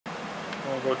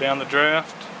We'll go down the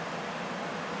draft,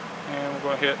 and we're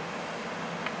going to hit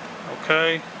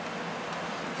OK.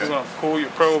 We're going to pull your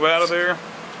probe out of there.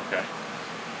 Okay.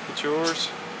 Get yours.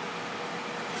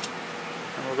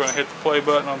 And we're going to hit the play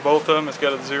button on both of them. It's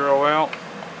got a 0 out.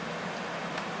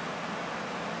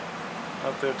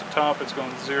 Up there at the top, it's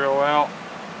going to 0 out.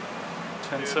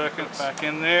 10 seconds. Back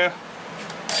in there.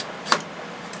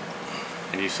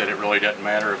 And you said it really doesn't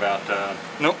matter about...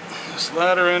 Nope.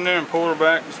 Slide her in there and pull her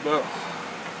back just about.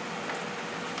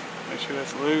 Make sure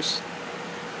that's loose.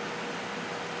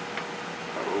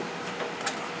 Oh.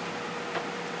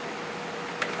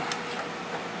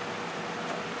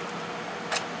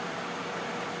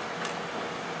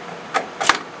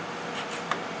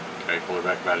 Okay, pull her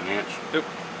back about an inch. Yep.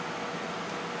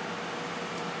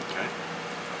 Okay.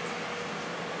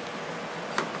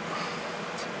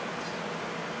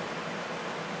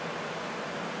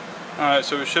 Alright,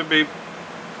 so it should be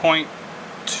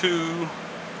 0.2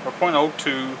 or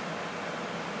 0.02.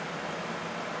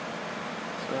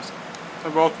 So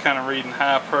they're both kind of reading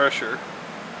high pressure.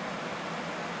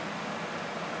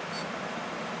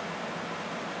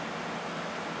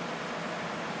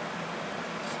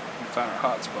 Find our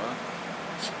hot spot.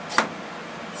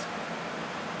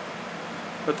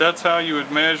 But that's how you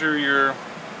would measure your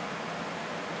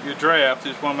draft.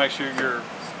 You just want to make sure you're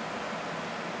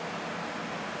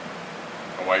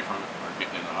away from it, or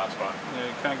getting in the hot spot. Yeah,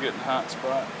 you're kind of getting the hot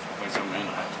spot. I think I'm in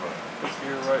the hot spot.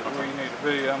 You're right where you need to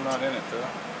be. I'm not in it though.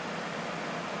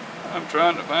 I'm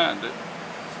trying to find it.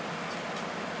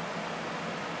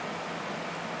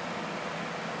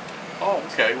 Oh,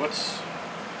 okay.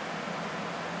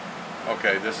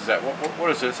 Okay, this is that. What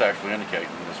is this actually indicating?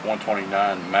 This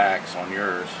 129 max on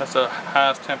yours. That's the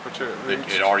highest temperature it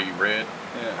reached. It already read?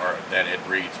 Yeah. Or that it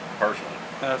reads personally?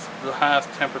 That's the highest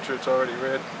temperature it's already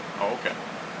read. Oh, okay.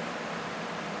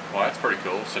 Well, that's pretty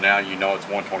cool. So now you know it's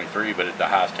 123, but the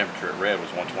highest temperature it read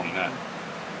was 129.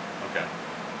 Okay.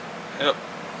 Yep.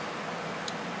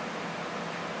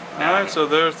 Alright, so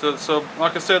there's so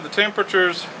like I said, the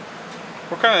temperatures,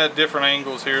 we're kind of at different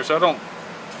angles here, so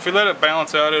if we let it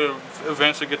balance out, it'll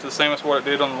eventually get to the same as what it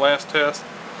did on the last test.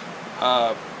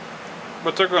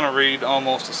 But they're going to read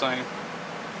almost the same.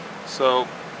 So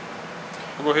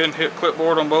we'll go ahead and hit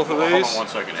clipboard on both of these. Hold on 1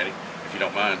 second, Eddie, if you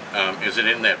don't mind. Is it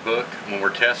in that book when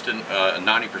we're testing a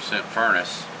 90%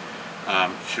 furnace?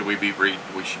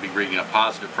 We should be reading a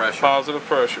positive pressure. Positive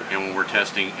pressure. And when we're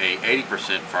testing a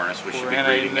 80% furnace, we should be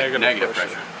reading a negative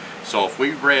pressure. So if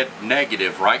we read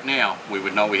negative right now, we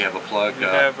would know we have a plug. You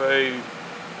have a.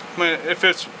 I mean, if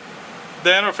it's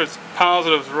that or if it's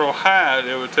positive real high,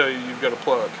 it would tell you you've got a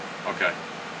plug. Okay.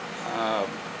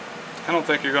 I don't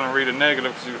think you're going to read a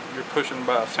negative because you're pushing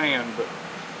by a fan, but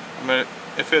I mean,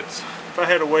 if I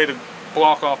had a way to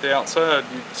block off the outside,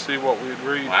 you'd see what we'd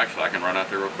read. Well, actually, I can run out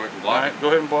there real quick and block it. Alright, go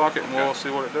ahead and block it and we'll see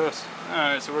what it does.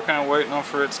 Alright, so we're kind of waiting on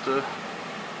for it to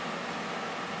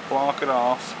block it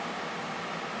off.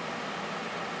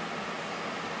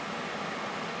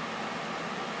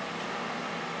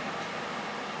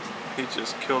 He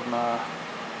just killed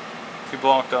he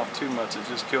blocked off too much, it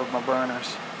just killed my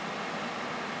burners.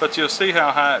 But you'll see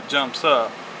how high it jumps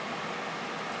up.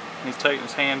 He's taking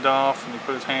his hand off and he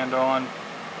put his hand on.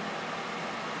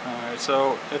 Alright,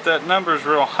 so if that number is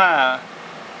real high,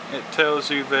 it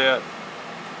tells you that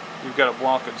you've got a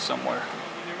blockage somewhere.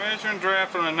 When you're measuring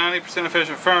draft on a 90%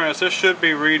 efficient furnace, this should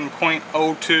be reading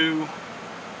 0.02,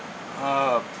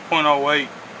 0.08.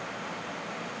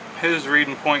 His is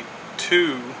reading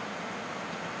 0.2,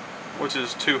 which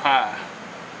is too high.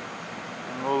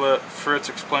 And we'll let Fritz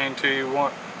explain to you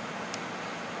what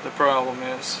the problem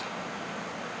is.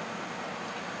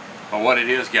 Well, what it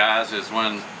is, guys, is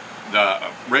when the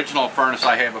original furnace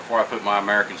I had before I put my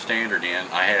American Standard in,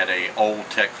 I had a old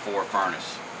Tech 4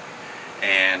 furnace,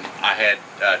 and I had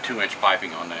 2-inch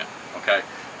piping on that. Okay,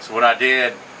 so what I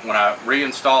did when I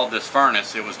reinstalled this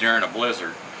furnace, it was during a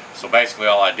blizzard. So basically,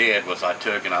 all I did was I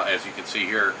took and as you can see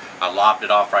here, I lopped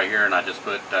it off right here, and I just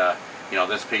put you know,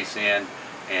 this piece in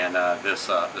and this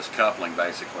coupling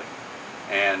basically,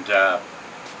 and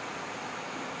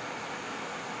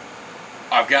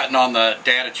I've gotten on the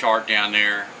data chart down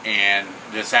there, and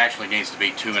this actually needs to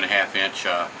be 2.5-inch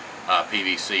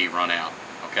PVC run out.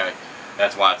 Okay,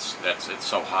 that's why it's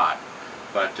so hot.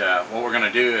 But what we're going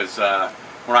to do is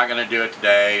we're not going to do it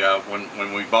today.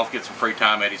 When we both get some free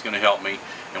time, Eddie's going to help me,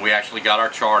 and we actually got our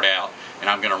chart out, and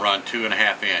I'm going to run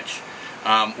 2.5-inch.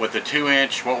 With the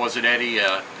 2-inch, what was it, Eddie?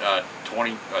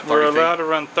 30 We're allowed feet? to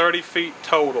run 30 feet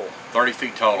total. 30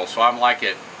 feet total. So I'm like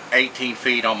at 18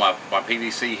 feet on my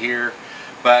PVC here.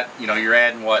 But you know, you're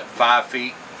adding what, 5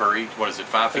 feet per each. What is it?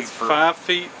 5 feet it's per? 5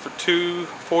 feet for two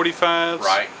 45s.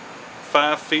 Right.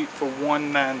 5 feet for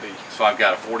 190. So I've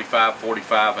got a 45,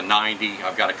 45, a 90.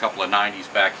 I've got a couple of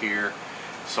 90s back here.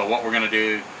 So what we're going to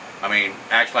do, I mean,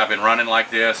 actually I've been running like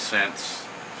this since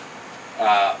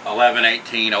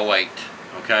 11/18/08.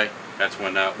 Okay, that's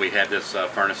when we had this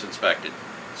furnace inspected.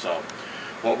 So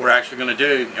what we're actually going to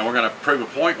do, and we're going to prove a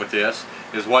point with this,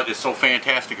 is what is so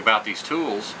fantastic about these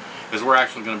tools is we're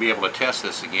actually going to be able to test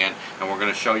this again, and we're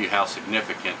going to show you how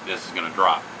significant this is going to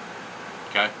drop.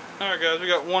 Okay. Alright guys, we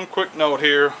got one quick note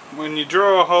here. When you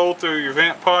drill a hole through your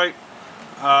vent pipe,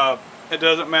 it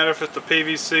doesn't matter if it's the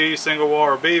PVC, single wall,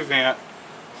 or B vent,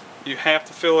 you have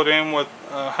to fill it in with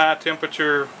high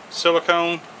temperature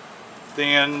silicone.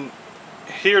 Then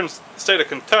here in the state of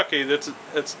Kentucky,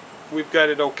 we've got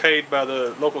it okayed by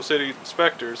the local city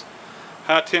inspectors.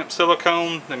 High temp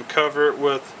silicone, then cover it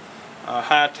with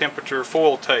high temperature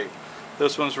foil tape.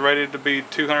 This one's rated to be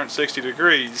 260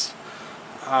 degrees.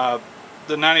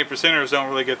 The 90%ers don't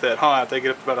really get that hot. They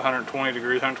get up to about 120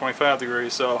 degrees, 125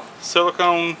 degrees. So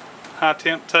silicone high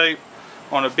temp tape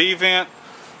on a B vent.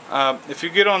 If you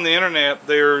get on the internet,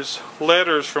 there's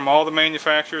letters from all the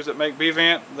manufacturers that make B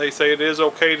vent. They say it is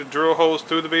okay to drill holes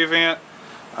through the B vent.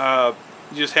 You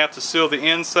just have to seal the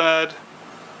inside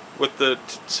with the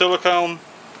silicone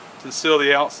and seal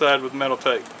the outside with metal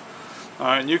tape.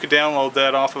 And you can download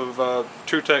that off of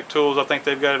TruTech Tools. I think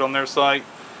they've got it on their site.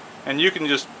 And you can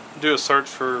just do a search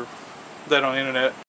for that on the internet.